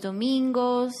llegamos los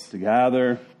domingos, to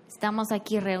gather, estamos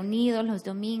aquí reunidos los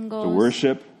domingos to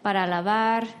worship, para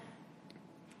alabar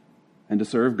and to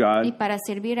serve y God, para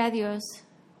servir a Dios.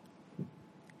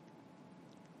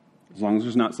 as long as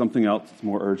there's not something else that's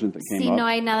more urgent that Si came no up.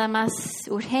 hay nada más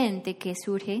urgente que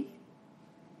surge,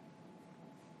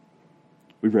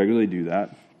 We regularly do that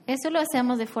eso lo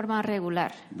hacemos de forma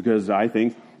regular. because I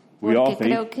think, we all Porque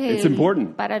think, creo que it's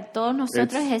important. para todos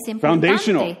nosotros It's es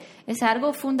foundational. importante, es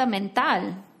algo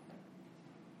fundamental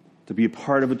To be a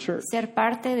part of a church. ser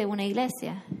parte de una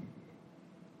iglesia.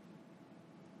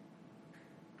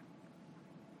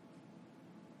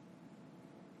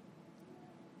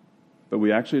 But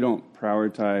we actually don't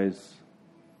prioritize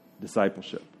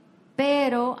discipleship,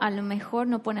 Pero a lo mejor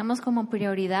no ponemos como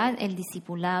prioridad el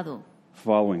discipulado,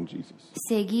 following Jesus,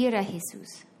 seguir a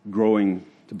Jesús, growing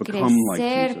to become like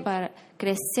Jesus.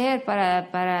 crecer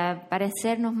para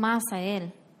parecernos más a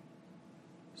Él.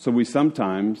 So we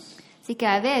sometimes Así que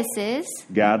a veces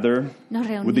gather nos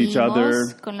with each other,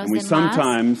 reunimos con los and we demás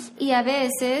sometimes y a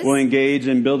veces will engage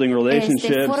in building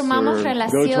relationships formamos or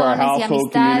go to our relaciones y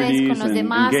household amistades con communities los and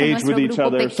demás en engage nuestro with each grupo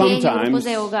other. pequeño, grupos Sometimes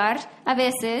de hogar. A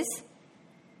veces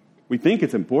we think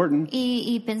it's important.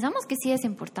 y pensamos que sí es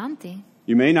importante.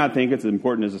 You may not think it's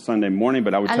important as a Sunday morning,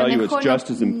 but I would A lo tell you it's mejor just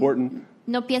as important.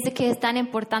 No piense que es tan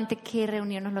importante que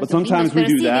reunirnos los But domingos, sometimes we pero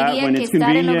do sí that diría when que it's estar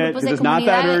en los convenient, grupos because de it's not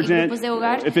that comunidad y urgent. grupos de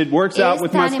hogar If it works out es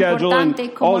with my tan schedule and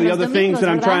importante como all the los other domingos, things that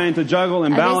I'm ¿verdad? trying to juggle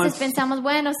and A balance, veces pensamos,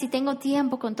 bueno, si tengo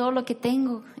tiempo con todo lo que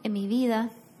tengo en mi vida,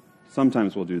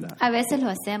 sometimes we'll do that. a veces lo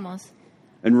hacemos.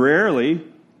 And rarely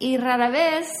Y rara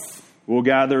vez we'll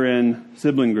gather in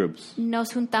sibling groups.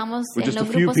 nos juntamos With en just los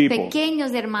a few grupos people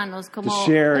pequeños de hermanos, como to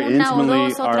share una o intimately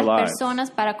dos our otras lives.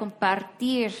 personas para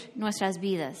compartir nuestras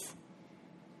vidas.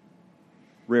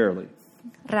 Rarely.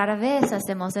 Rara vez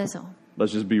hacemos eso.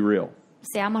 Let's just be real.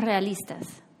 Seamos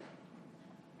realistas.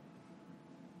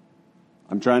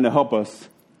 I'm trying to help us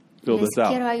fill Les this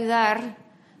quiero out. ayudar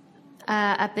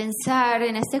a pensar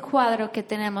en este cuadro que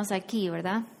tenemos aquí,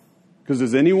 ¿verdad? Because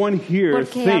does anyone here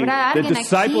Porque think habrá that alguien aquí que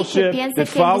discipleship, piense that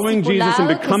que el following Jesus and discipulado,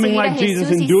 que becoming seguir a like Jesus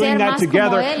Jesús and y doing ser that más como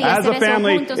together Él y as hacer a eso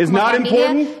family juntos is como not familia,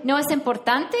 important? ¿no es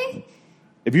importante?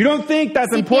 If you don't think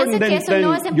that's Si important, piensas que eso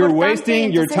no es then you're importante,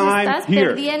 wasting your entonces time estás here.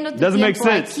 perdiendo tu Doesn't make tiempo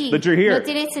sense aquí. that you're here. No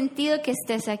tiene sentido que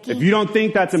estés aquí. If you don't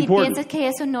think that's Si important. piensas que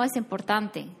eso no es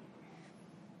importante.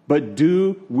 But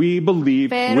do we believe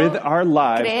Pero with our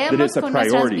lives that creemos it's a con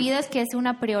nuestras priority? vidas que es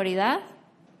una prioridad.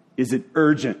 Is it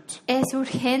urgent ¿Es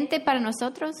urgente para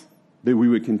nosotros? that we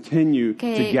would continue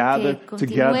to gather Que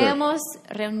together continuemos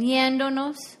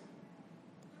reuniéndonos,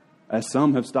 as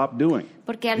some have stopped doing?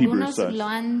 porque Hebrews algunos says. lo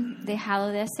han dejado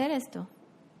de hacer esto.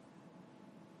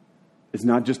 is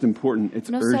not just important, it's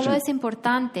no solo urgent es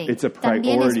importante, It's a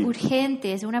también es priority.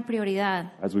 urgente, es una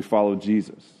prioridad as we follow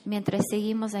Jesus. mientras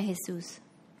seguimos a Jesús.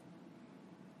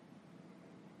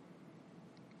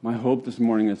 My hope this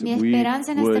morning is Mi that we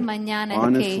esperanza en esta would mañana es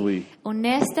honestly, que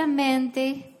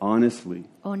honestamente,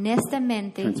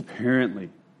 transparently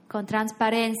con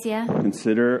transparencia,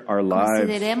 consider our lives,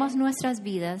 consideremos nuestras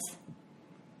vidas,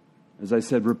 as I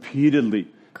said repeatedly,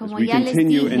 as como we ya les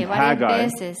continue in dije varias Haggai.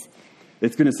 veces,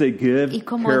 It's going to say, give y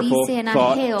como careful dice en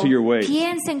thought Ageo, to your ways.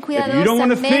 piensen If you don't want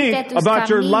to cuidadosamente a think tus about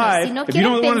your caminos. life, Si no if you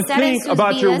don't quieren want to pensar en think sus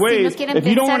about your vidas, si no ways, quieren if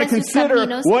you don't want pensar to en sus consider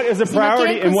caminos, what is a si no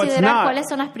priority quieren and what's considerar not, cuáles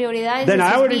son las prioridades then de I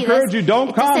sus would vidas, encourage you, don't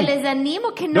entonces come. les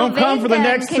animo que no Don't come for the vengan,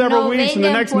 next que several no weeks and the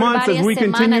vengan next por months as varias we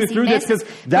continue semanas y through this, meses,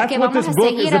 because that's porque what vamos this a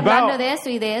book is seguir hablando about. de eso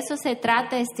y de eso se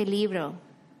trata este libro.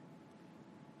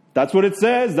 That's what it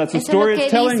says. That's the Eso es lo story que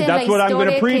it's telling. dice, That's la what I'm going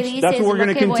to historia que preach. dice, That's es what we're lo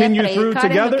going to que voy a continue through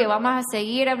predicar, es lo que together. vamos a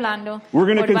seguir hablando We're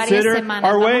going to por varias consider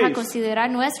semanas. our Vamos a ways. considerar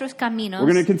nuestros caminos.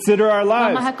 We're going to consider our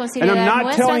lives. Vamos a And considerar I'm not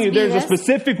nuestras telling you there's a vidas.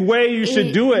 specific way you should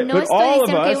Y do it, no but estoy all of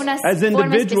diciendo que hay us una as forma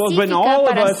individuals, but específica all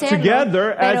of para us hacerlo,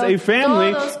 together as pero a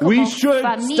family, todos we como should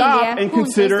familia, stop and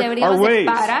juntos, consider deberíamos our de ways.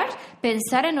 parar,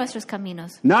 pensar en nuestros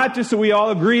caminos. Not just so we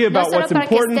all agree No about solo what's para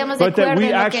que important, estemos de but that acuerdo we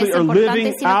en lo que actually es are importante,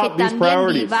 living sino que out these también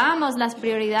priorities. vivamos las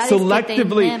prioridades que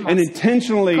Selectively tenemos. and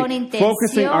intentionally Con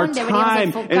focusing our intención deberíamos time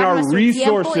enfocar and our nuestro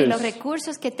tiempo y los resources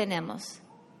recursos que tenemos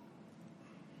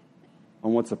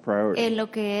on what's a priority, en lo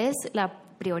que es la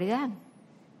prioridad,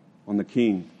 on the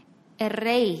King el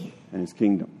rey and his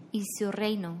kingdom. y su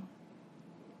reino.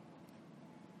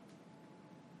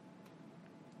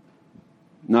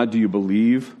 Not do you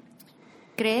believe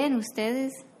 ¿Creen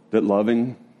ustedes that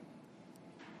loving,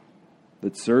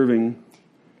 that serving,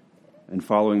 and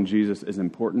following Jesus is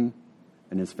important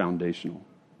and is foundational?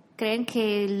 ¿Creen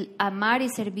que el amar y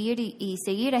servir y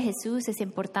seguir a Jesús es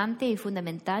importante y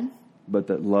fundamental? But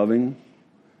that loving,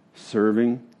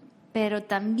 serving, Pero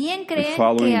también creen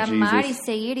following que amar y Jesus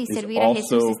seguir y is servir a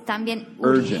Jesús also es también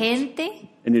urgent. urgente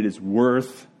and it is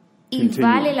worth y continuing.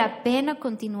 vale la pena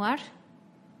continuar.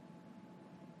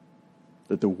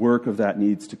 That the work of that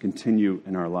needs to continue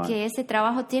in our lives. Que ese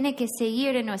trabajo tiene que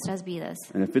seguir en nuestras vidas.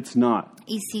 And if it's not,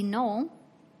 Y si no,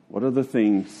 what are the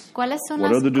things, ¿cuáles son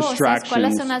what las are the cosas?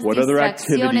 ¿Cuáles son las distractions, what other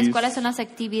distracciones? activities, ¿Cuáles son las what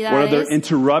actividades?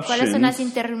 other ¿Cuáles son las interruptions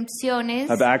interrupciones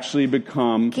have actually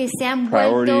become que se han vuelto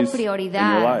priorities in your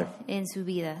prioridad life? en su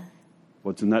vida?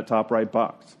 What's in that top right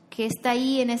box? ¿Qué está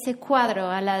ahí en ese cuadro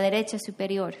a la derecha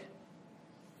superior?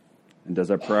 And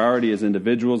does our priority as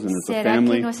individuals and as a ¿Será que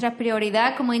family nuestra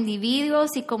prioridad como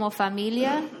individuos y como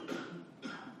familia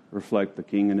reflect the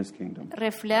King and his kingdom?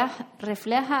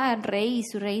 refleja al rey y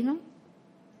su reino?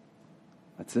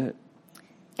 That's it.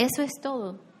 Eso es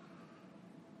todo.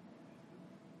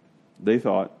 They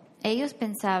thought Ellos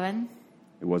pensaban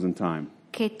it wasn't time.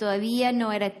 que todavía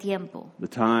no era tiempo, The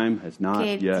time has not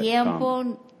que el yet come.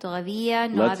 tiempo todavía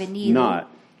no ha Let's venido. not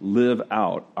live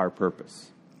out our purpose.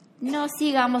 No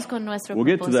sigamos con nuestro We'll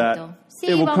get to propósito. that. Sí,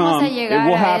 It will vamos come. a llegar It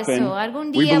will a happen. eso.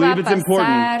 Algún We día va a believe it's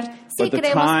pasar. important, Sí but the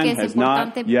creemos time que es has not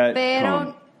importante, yet pero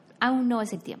come. aún no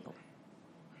es el tiempo.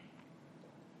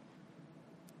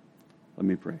 Let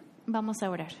me pray. Vamos a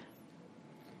orar.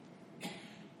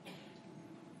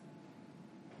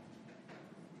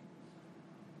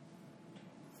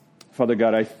 Father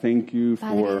God, I thank you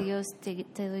Padre Dios, te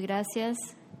doy gracias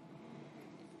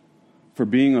for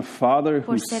being a father who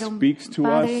por ser un speaks to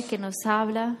Padre us que nos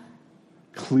habla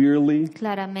clearly,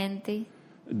 claramente,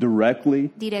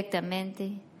 directly,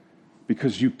 directamente,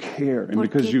 because you care and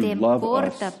porque because you te love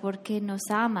importa, us, porque nos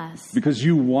amas, because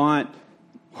you want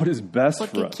what is best for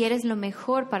porque us. quieres lo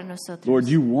mejor para nosotros. Lord,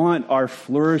 you want our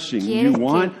flourishing. You Quieres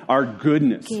want que- our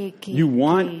goodness. que You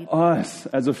want que us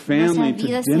as a family Nuestras to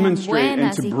vidas sean demonstrate and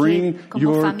buenas to y bring que como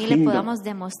your familia kingdom. podamos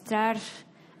demostrar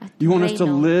a tu You want us to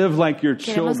reino. live like your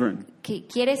Queremos children. que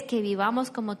quieres que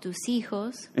vivamos como tus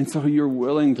hijos And so you're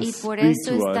willing to y por speak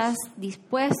eso to estás us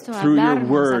dispuesto a through your hablarnos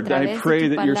a word. I través pray de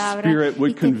tu that your palabra spirit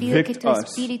would y te pido que convict tu us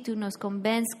espíritu nos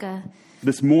convenzca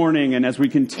this morning and as we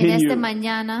en esta continue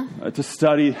mañana to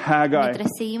study Haggai. mientras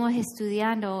seguimos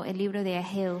estudiando el libro de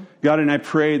Ageo. God, and I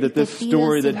pray that te this pido,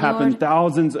 story that Señor, happened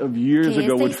thousands of years que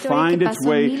ago esta would historia find que its pasó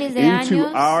way miles de into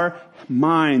años, our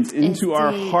minds, into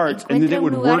our hearts, and that encuentre it un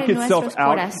would lugar work en itself nuestros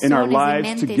out in our corazones y lives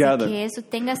mentes, y together. que eso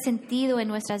tenga sentido en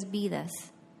nuestras vidas.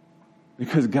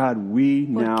 Because, God, we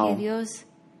Porque now Dios,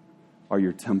 are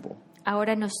your temple.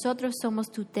 ahora nosotros somos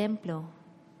tu templo.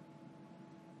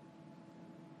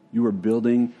 You are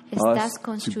building Estás us together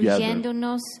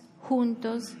construyéndonos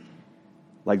juntos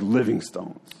like living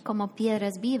stones como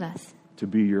piedras vivas to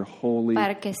be your holy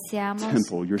para que seamos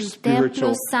temple, your tu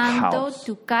spiritual templo santo, house.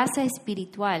 tu casa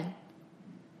espiritual.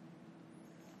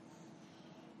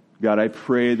 God, I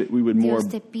pray that we would Dios,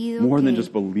 te pido more than que-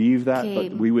 just believe that, que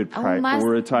but we would aún más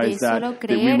prioritize de that, solo that we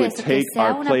creer would eso, que take sea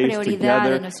our una place prioridad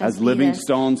together en nuestras as living vidas,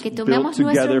 stones que built tomemos nuestro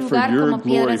together for lugar your como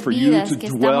glory, piedras for you vivas, to que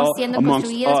dwell estamos siendo amongst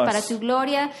construidas para us, tu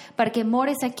gloria, para que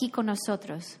mores aquí con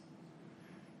nosotros.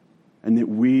 and that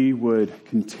we would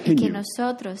Y que continue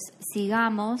nosotros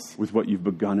sigamos with what you've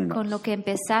begun in con lo us, que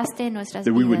empezaste en nuestras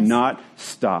that we would vidas. not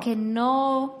stop, Que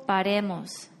no paremos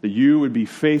that you would be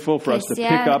faithful for Que us to sea-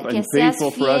 pick up que and seas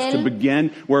faithful for us to fiel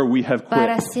begin where we have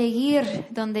para quit. seguir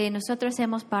donde nosotros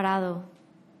hemos parado.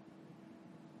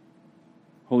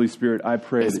 Holy Spirit, I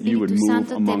pray that you would Espíritu move Santo,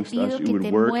 te amongst pido us, you que would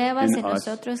te work muevas in en us.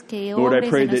 nosotros, que Lord, I obres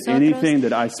pray en that nosotros, anything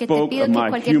that I que te spoke pido of que my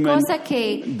cualquier human cosa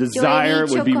que yo he desire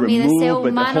dicho would be con mi deseo removed, but the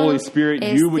humano, Holy Spirit,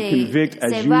 you would convict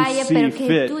as se you vaya, see pero que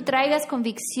fit. tú traigas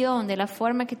convicción de la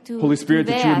forma que tú Holy Spirit,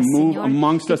 tú that you would veas, move Señor,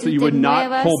 amongst que us, tú that you te would not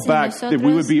muevas hold en back, that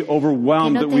we would be nosotros,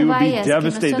 overwhelmed, que no that we te would be vayas,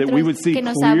 devastated, que that we would see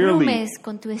nos clearly. abrumes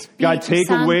con tu Espíritu God, take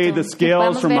Santo, away the que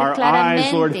scales podamos from ver our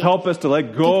eyes, Lord. claramente, Help us to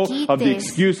let go que of the quites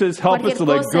excuses. Help us to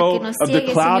cualquier let cosa go que nos of the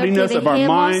ciegue, Señor, cloudiness que of our dejemos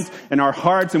minds and our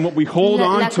hearts and what we hold la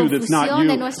on to that's not confusión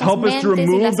de you. nuestras Help us to mentes y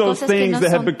remove las those cosas que things no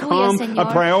that have son become tuyas, a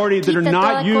Señor. priority that are Quita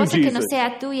not toda you, cosa que no Jesus.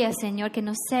 sea tuya, Señor, que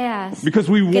no seas. Because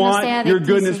we que no want sea de your ti,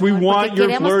 goodness, we Señor, want porque your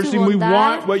queremos tu flourishing, we bondad,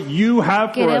 want what you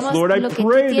have for us, queremos Lord. I lo que tú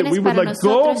pray that tienes we would para let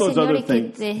go of nosotros, those Señor, other y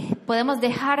que things. podemos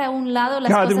dejar a un lado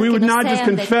las God, cosas that we que would no not just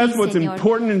sean de confess ti, what's Señor.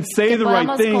 important and say Que the right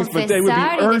podamos things, but they would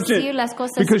be confesar y decir las urgent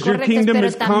cosas because your correctas, kingdom pero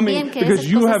is coming, también que because esas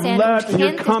you cosas have sean left and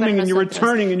you're urgentes para coming and you're nosotros,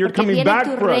 returning and you're porque coming viene back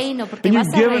tu for us. reino, porque And vas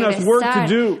you've a given us work to regresar,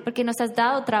 do. porque nos has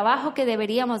dado trabajo que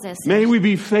deberíamos de hacer. May we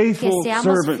be Que faithful seamos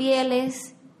servants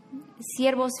fieles,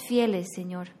 siervos fieles,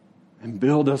 Señor. and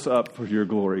build us up for your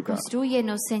glory, God.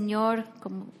 Construyenos, Señor,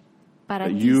 como para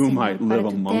That ti, you Señor, might para live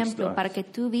tu amongst templo, us. para que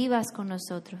tú vivas con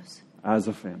nosotros, As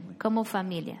a family, como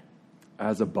familia,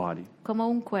 as a body, como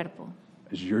un cuerpo,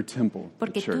 as your temple, the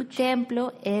porque tu church.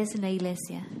 templo es la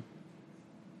iglesia.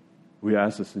 We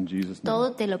ask this in Jesus' name.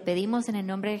 Todo te lo pedimos en el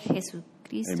nombre de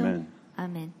Jesucristo. Amen.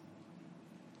 Amén.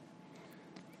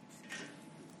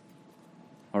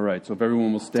 All right, so if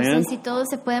everyone will stand. Entonces, si todos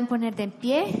se pueden poner de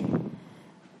pie,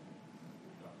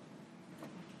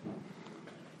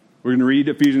 We're going to read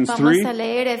Ephesians vamos 3. a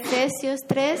leer Efesios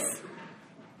 3.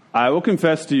 I will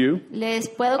confess to you, Les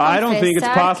puedo I don't think it's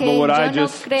confesar possible que what I yo no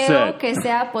just creo said. que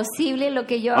sea posible lo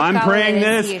que yo I'm acabo de praying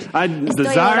this, decir. I'm Estoy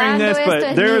desiring orando this, esto, but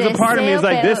es there mi is a part of me deseo, that's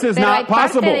like, this is pero not hay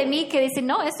parte possible. de mí que dice,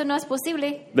 no, esto no es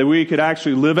posible. That we could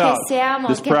actually live Que out seamos,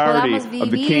 this que priority podamos of the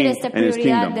vivir King esta and His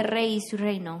prioridad kingdom. de Rey y su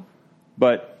reino.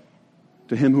 But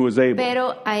to Him who is able,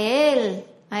 Pero a Él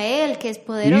que es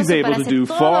poderoso He's able para to hacer do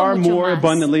todo far mucho more más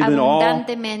abundantly than all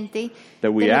abundantemente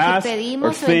that we de lo que ask or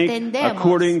pedimos o think entendemos,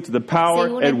 according to the power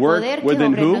según at el work poder que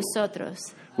within obra en who? nosotros.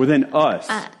 Within us.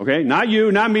 Ah. Okay? Not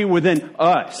you, not me, within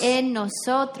us. En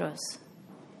nosotros.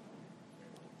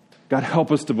 God,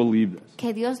 help us to believe this.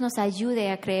 Que Dios nos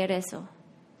ayude a creer eso.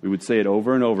 We would say it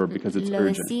over and over because it's Lo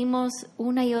urgent. decimos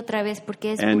una y otra vez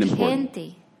porque es And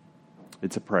urgente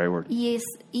It's a priority.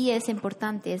 y es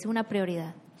importante, es una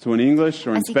prioridad. So in English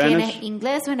or in Así que en Spanish,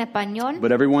 inglés o en español,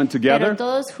 but everyone pero together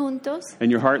todos juntos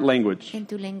in your heart language. en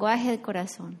tu lenguaje de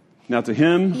corazón. Now to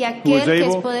Him Y who aquel is que es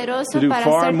able poderoso to do para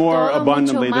far hacer more todo mucho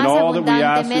abundantly than más all that we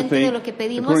ask or abundantemente de think, lo que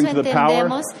pedimos according o to the power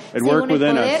entendemos, at work según el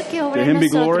within poder us. que To obra en Him be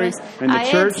glory nosotros. in the A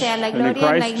Él church sea la and in gloria en la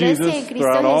Christ iglesia y en Jesus Cristo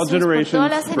throughout all Jesús por generations,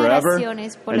 todas las forever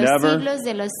generaciones, por and los ever. siglos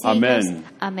de los siglos. Amen.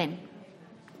 Amén.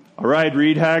 All right,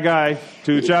 read Haggai,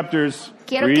 2 chapters.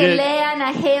 Quiero Read que it. lean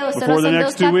Ageo, before solo the son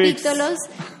next 2 2 weeks. capítulos.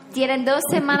 Tienen 2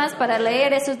 semanas para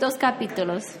leer esos 2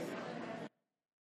 capítulos.